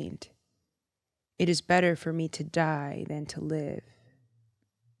was faint. It is better for me to die than to live."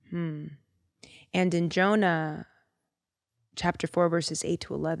 And in Jonah chapter 4, verses 8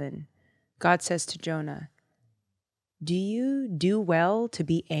 to 11, God says to Jonah, "Do you do well to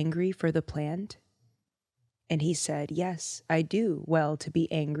be angry for the plant?" And he said, "Yes, I do well to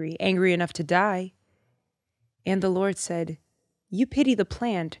be angry enough to die." And the Lord said, "You pity the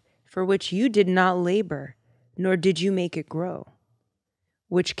plant for which you did not labor, nor did you make it grow,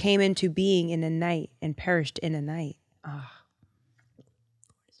 which came into being in a night and perished in a night."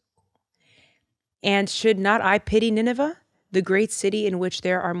 "And should not I pity Nineveh, the great city in which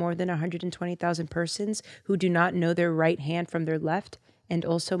there are more than 120,000 persons who do not know their right hand from their left, and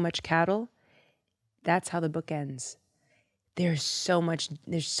also much cattle?" That's how the book ends. There's so much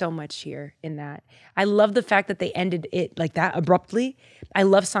here in that. I love the fact that they ended it like that abruptly. I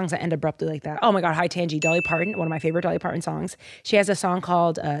love songs that end abruptly like that. Oh my God, hi Tangie, Dolly Parton, one of my favorite Dolly Parton songs. She has a song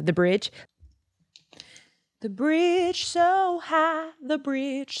called The Bridge. The bridge so high, the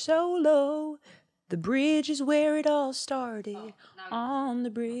bridge so low. The bridge is where it all started, on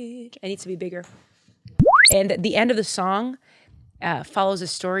the bridge. It needs to be bigger. And the end of the song follows a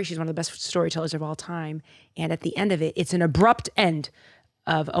story. She's one of the best storytellers of all time. And at the end of it, it's an abrupt end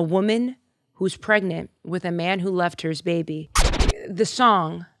of a woman who's pregnant with a man who left her baby. The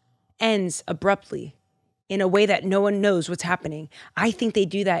song ends abruptly in a way that no one knows what's happening. I think they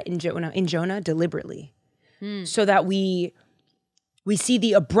do that in Jonah deliberately, so that we see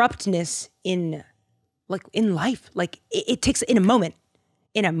the abruptness in life. Like it takes in a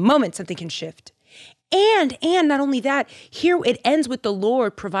moment something can shift. And not only that, here it ends with the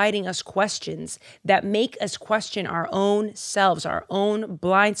Lord providing us questions that make us question our own selves, our own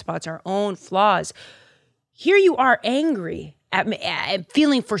blind spots, our own flaws. Here you are angry at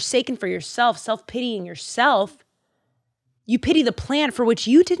feeling forsaken for yourself, self-pitying yourself. You pity the plant for which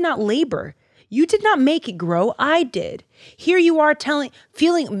you did not labor. You did not make it grow. I did. Here you are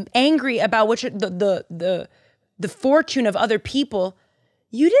feeling angry about the fortune of other people.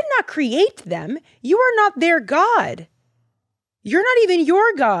 You did not create them. You are not their God. You're not even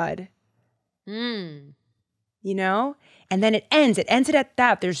your God. You know? And then it ends it at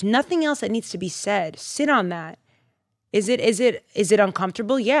that. There's nothing else that needs to be said. Sit on that. Is it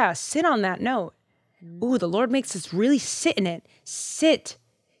uncomfortable? Yeah, sit on that note. Ooh, the Lord makes us really sit in it. Sit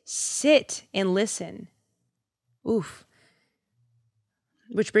and listen. Oof.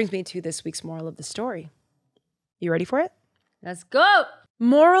 Which brings me to this week's moral of the story. You ready for it? Let's go.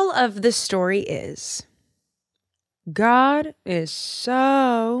 Moral of the story is, God is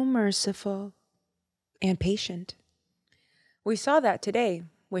so merciful and patient. We saw that today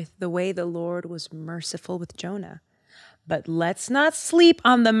with the way the Lord was merciful with Jonah. But let's not sleep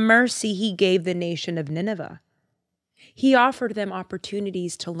on the mercy he gave the nation of Nineveh. He offered them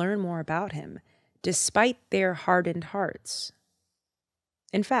opportunities to learn more about him, despite their hardened hearts.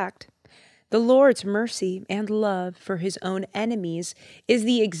 In fact, the Lord's mercy and love for his own enemies is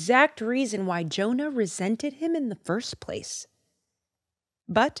the exact reason why Jonah resented him in the first place.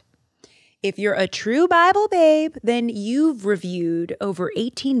 But if you're a true Bible babe, then you've reviewed over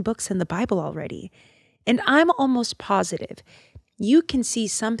 18 books in the Bible already. And I'm almost positive you can see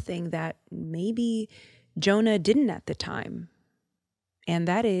something that maybe Jonah didn't at the time. And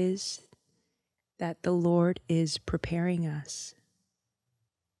that is that the Lord is preparing us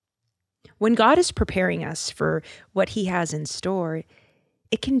When God is preparing us for what he has in store,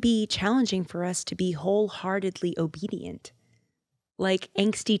 it can be challenging for us to be wholeheartedly obedient. Like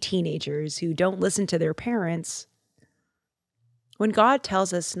angsty teenagers who don't listen to their parents. When God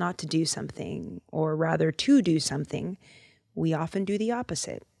tells us not to do something, or rather to do something, we often do the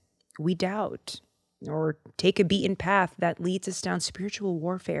opposite. We doubt, or take a beaten path that leads us down spiritual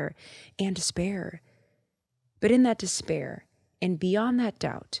warfare and despair. But in that despair, and beyond that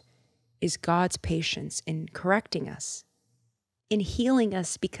doubt, is God's patience in correcting us, in healing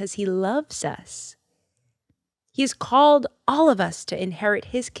us because he loves us. He has called all of us to inherit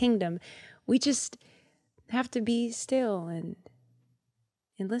his kingdom. We just have to be still and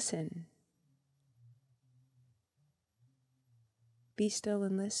listen. Be still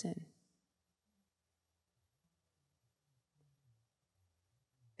and listen.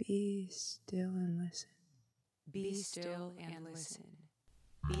 Be still and listen. Be still and listen.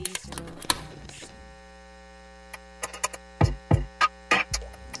 Be still and listen.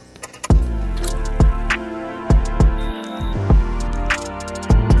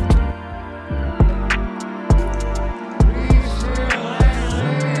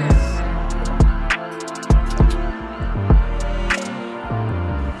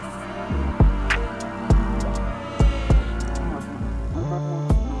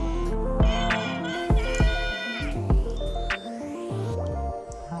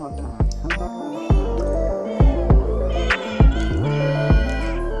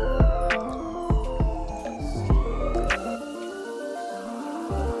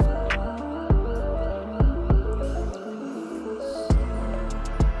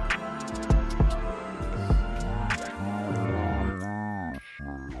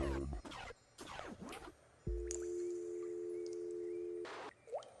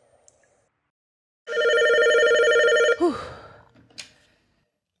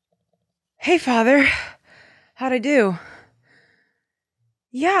 Hey, Father. How'd I do?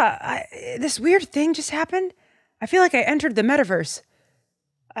 Yeah, this weird thing just happened. I feel like I entered the metaverse.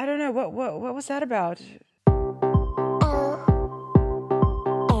 I don't know, what was that about?